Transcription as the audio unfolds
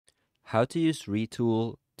How to use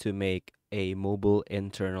Retool to make a mobile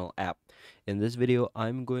internal app. In this video,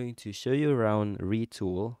 I'm going to show you around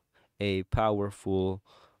Retool, a powerful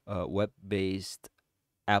web-based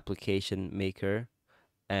application maker,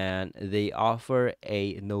 and they offer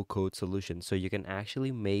a no-code solution. So you can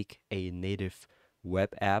actually make a native web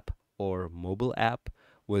app or mobile app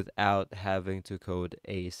without having to code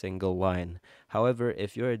a single line. However,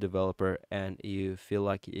 if you're a developer and you feel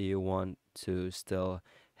like you want to still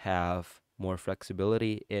have more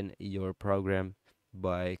flexibility in your program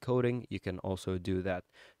by coding, you can also do that.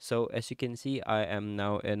 So as you can see, I am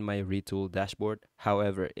now in my Retool dashboard.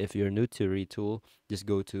 However, if you're new to Retool, just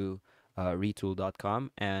go to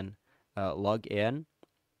retool.com and log in,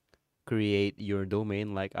 create your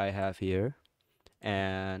domain like I have here,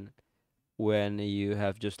 and when you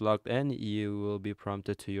have just logged in, you will be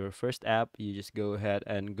prompted to your first app. You just go ahead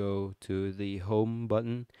and go to the home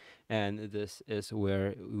button, and this is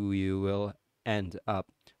where you will end up.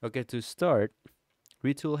 Okay, to start,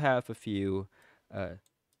 Retool have a few uh,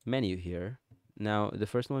 menu here. Now, the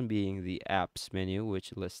first one being the apps menu,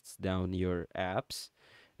 which lists down your apps.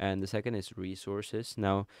 And the second is resources.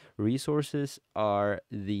 Now, resources are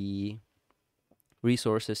the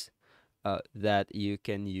resources that you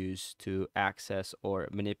can use to access or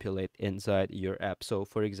manipulate inside your app. So,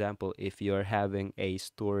 for example, if you're having a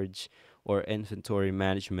storage or inventory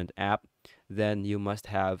management app, then you must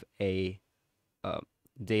have a uh,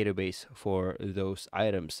 database for those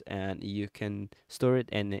items, and you can store it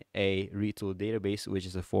in a Retool database, which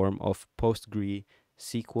is a form of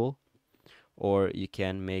PostgreSQL, or you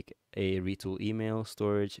can make a Retool email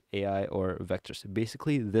storage AI or vectors.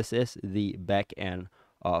 Basically, this is the back end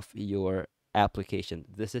of your application.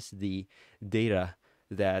 This is the data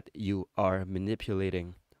that you are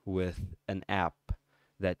manipulating with an app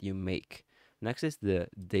that you make. Next is the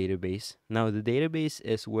database. Now, the database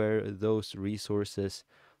is where those resources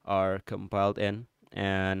are compiled in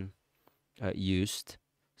and used.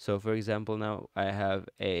 So, for example, now I have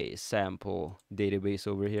a sample database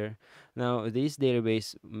over here. Now, these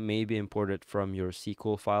database may be imported from your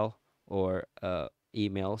SQL file or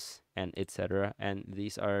emails and etc. And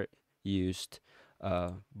these are used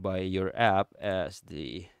by your app as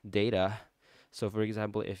the data. So, for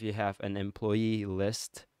example, if you have an employee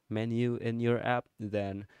list menu in your app,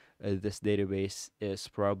 then this database is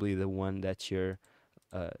probably the one that you're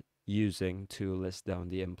uh, using to list down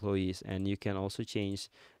the employees. And you can also change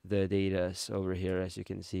the data over here, as you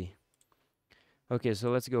can see. Okay,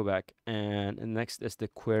 so let's go back, and next is the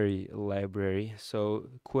query library. So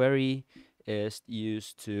query is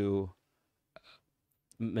used to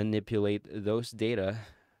manipulate those data,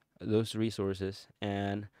 those resources,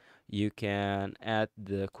 and you can add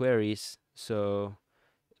the queries so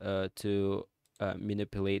to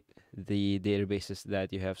manipulate the databases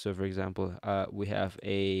that you have. So, for example, we have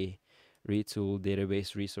a Retool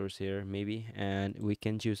database resource here, maybe, and we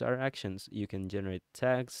can choose our actions. You can generate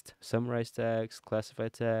text, summarize text, classify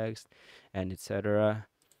text, and etc.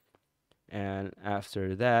 And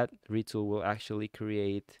after that, Retool will actually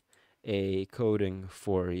create a coding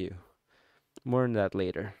for you. More on that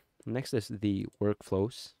later. Next is the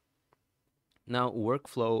workflows. Now,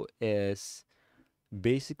 workflow is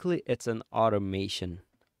basically it's an automation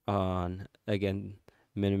on, again,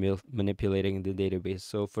 manipulating the database.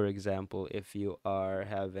 So for example, if you are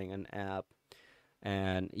having an app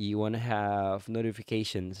and you want to have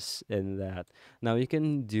notifications in that, now you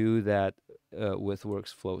can do that with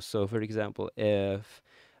workflows. So for example, if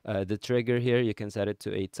the trigger here, you can set it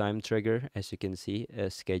to a time trigger, as you can see, a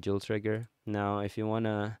schedule trigger. Now if you want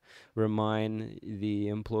to remind the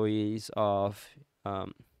employees of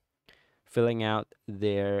filling out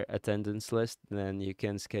their attendance list, then you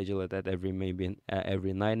can schedule it at every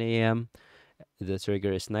 9 a.m. The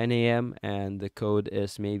trigger is 9 a.m. and the code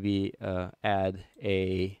is maybe add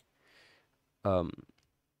a um,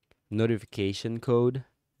 notification code,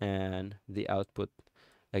 and the output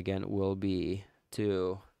again will be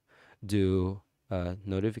to do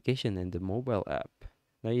notification in the mobile app.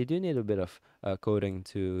 Now you do need a bit of coding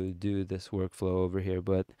to do this workflow over here,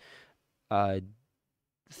 but I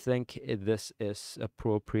think this is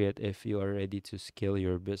appropriate if you are ready to scale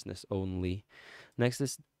your business only. Next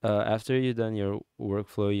is after you've done your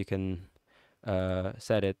workflow, you can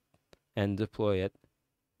set it and deploy it.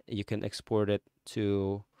 You can export it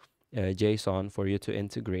to JSON for you to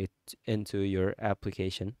integrate into your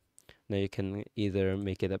application. Now you can either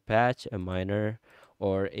make it a patch, a minor,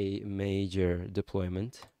 or a major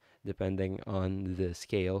deployment, depending on the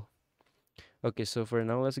scale. Okay, so for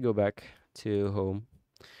now, let's go back to home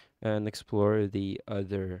and explore the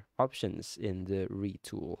other options in the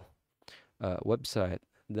Retool website.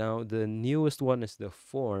 Now the newest one is the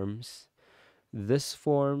forms. This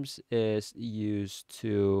forms is used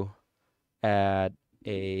to add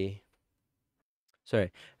a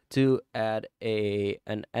sorry to add a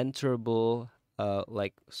an enterable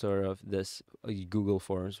like sort of this Google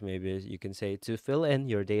Forms, maybe you can say, to fill in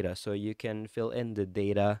your data, so you can fill in the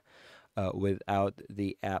data without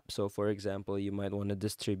the app. So for example, you might want to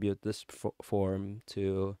distribute this form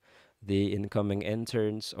to the incoming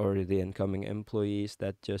interns or the incoming employees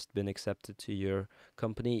that just been accepted to your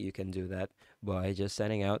company. You can do that by just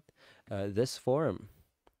sending out this form.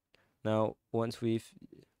 Now once we've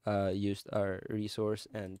used our resource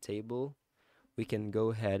and table, we can go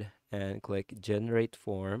ahead and click generate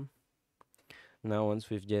form. Now once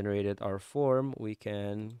we've generated our form, we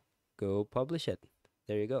can go publish it.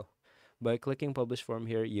 There you go. By clicking publish form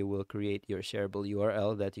here, you will create your shareable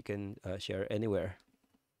URL that you can share anywhere.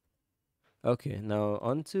 Okay, now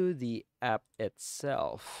onto the app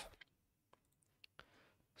itself.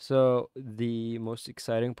 So the most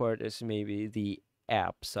exciting part is maybe the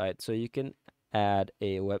app side. So you can add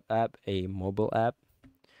a web app, a mobile app,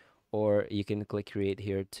 or you can click create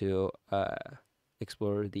here to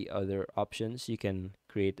explore the other options. You can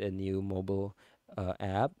create a new mobile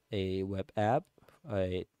app, a web app,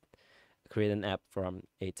 a create an app from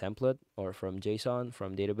a template or from JSON,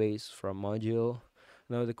 from database, from module.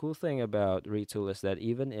 Now, the cool thing about Retool is that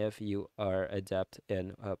even if you are adept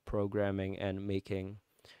in programming and making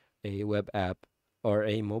a web app or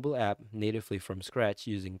a mobile app natively from scratch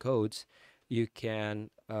using codes, you can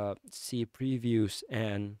see previews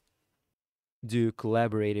and do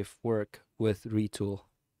collaborative work with Retool.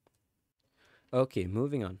 Okay,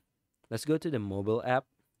 moving on. Let's go to the mobile app,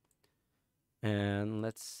 and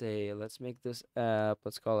let's make this app,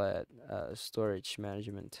 let's call it storage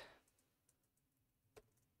management.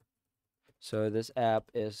 So this app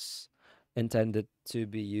is intended to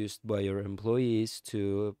be used by your employees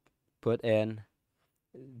to put in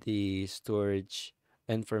the storage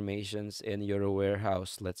informations in your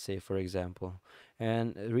warehouse, let's say, for example.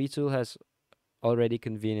 And Retool has already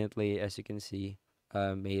conveniently, as you can see,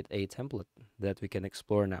 made a template that we can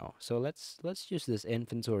explore now. So let's use this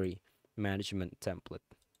inventory management template.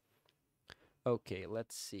 Okay,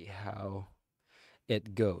 let's see how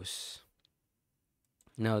it goes.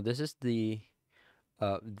 Now this is the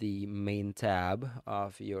main tab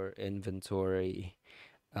of your inventory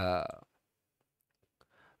uh,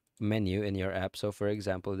 menu in your app. So for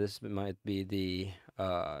example, this might be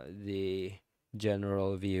the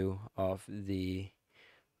general view of the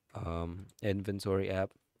inventory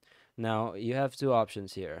app. Now you have two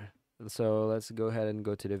options here. So let's go ahead and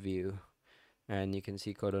go to the view, and you can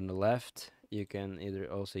see code on the left. You can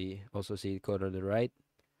either also see code on the right,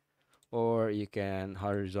 or you can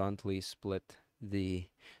horizontally split the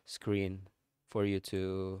screen for you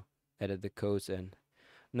to edit the codes in.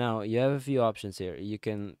 Now you have a few options here. You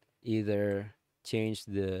can either change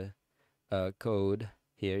the code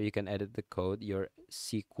here. You can edit the code, your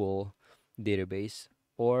SQL database,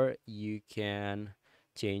 or you can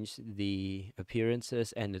change the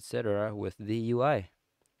appearances and etc. with the UI.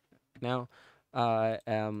 Now, I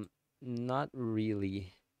am not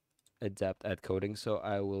really adept at coding, so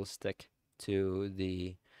I will stick to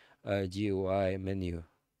the GUI menu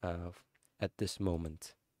at this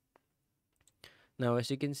moment. Now,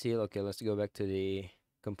 as you can see, okay, let's go back to the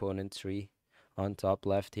component tree on top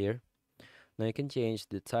left here. Now you can change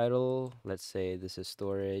the title. Let's say this is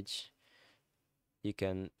storage. You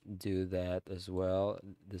can do that as well.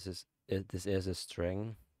 This is a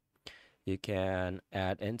string. You can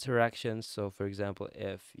add interactions. So for example,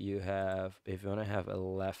 if you want to have a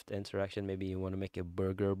left interaction, maybe you want to make a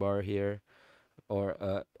burger bar here,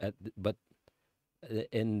 or but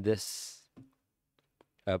in this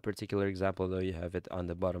particular example though, you have it on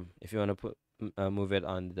the bottom. If you want to move it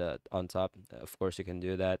on top, of course you can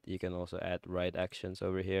do that. You can also add right actions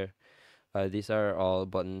over here. These are all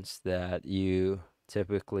buttons that you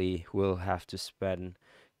typically will have to spend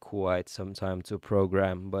quite some time to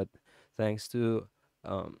program, but thanks to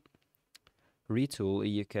um, Retool,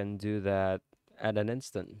 you can do that at an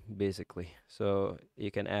instant, basically. So you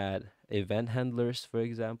can add event handlers, for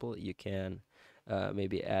example. You can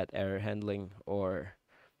maybe add error handling, or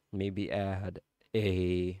maybe add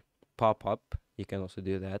a pop-up. You can also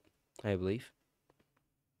do that, I believe.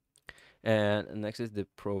 And next is the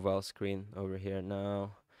profile screen over here.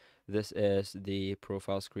 Now, this is the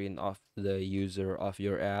profile screen of the user of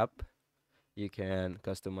your app. You can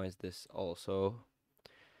customize this also.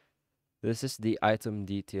 This is the item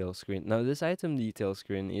detail screen. Now, this item detail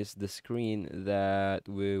screen is the screen that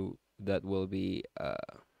will be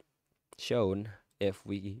shown if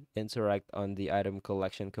we interact on the item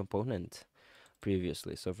collection component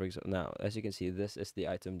previously. So for example, now as you can see, this is the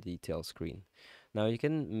item detail screen. Now you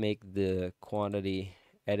can make the quantity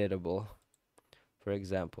editable. For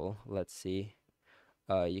example, let's see,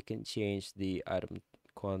 you can change the item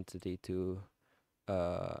quantity to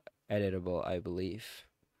uh, editable, I believe,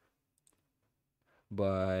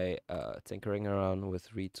 by tinkering around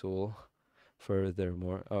with Retool.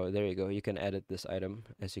 Furthermore, oh, there you go. You can edit this item.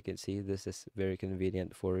 As you can see, this is very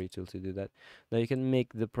convenient for Retool to do that. Now you can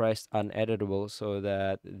make the price uneditable so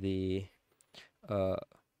that uh,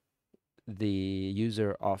 the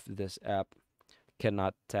user of this app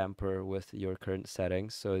cannot tamper with your current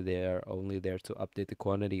settings, so they are only there to update the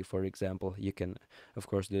quantity. For example, you can of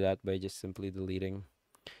course do that by just simply deleting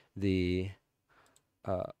the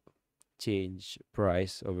uh, change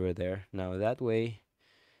price over there. Now that way,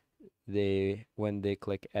 they when they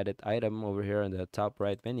click edit item over here on the top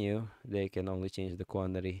right menu, they can only change the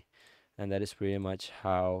quantity, and that is pretty much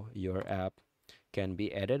how your app can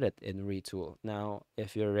be edited in Retool. Now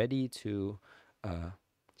if you're ready to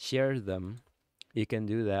share them, you can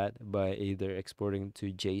do that by either exporting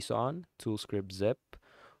to JSON, toolscript zip,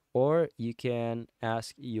 or you can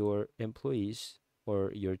ask your employees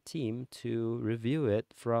or your team to review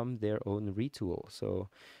it from their own retool. So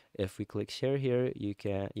if we click share here,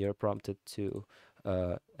 you're prompted to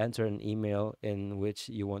enter an email in which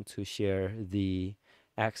you want to share the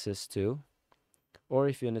access to. Or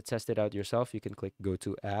if you want to test it out yourself, you can click go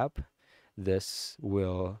to app. This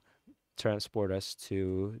will transport us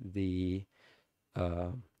to the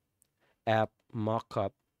uh, app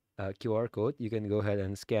mockup QR code. You can go ahead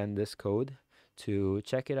and scan this code to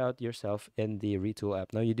check it out yourself in the Retool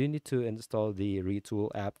app. Now, you do need to install the Retool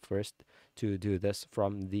app first to do this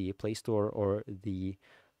from the Play Store or the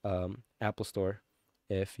Apple Store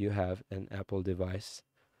if you have an Apple device.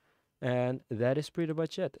 And that is pretty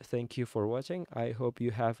much it. Thank you for watching. I hope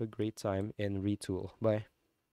you have a great time in Retool. Bye.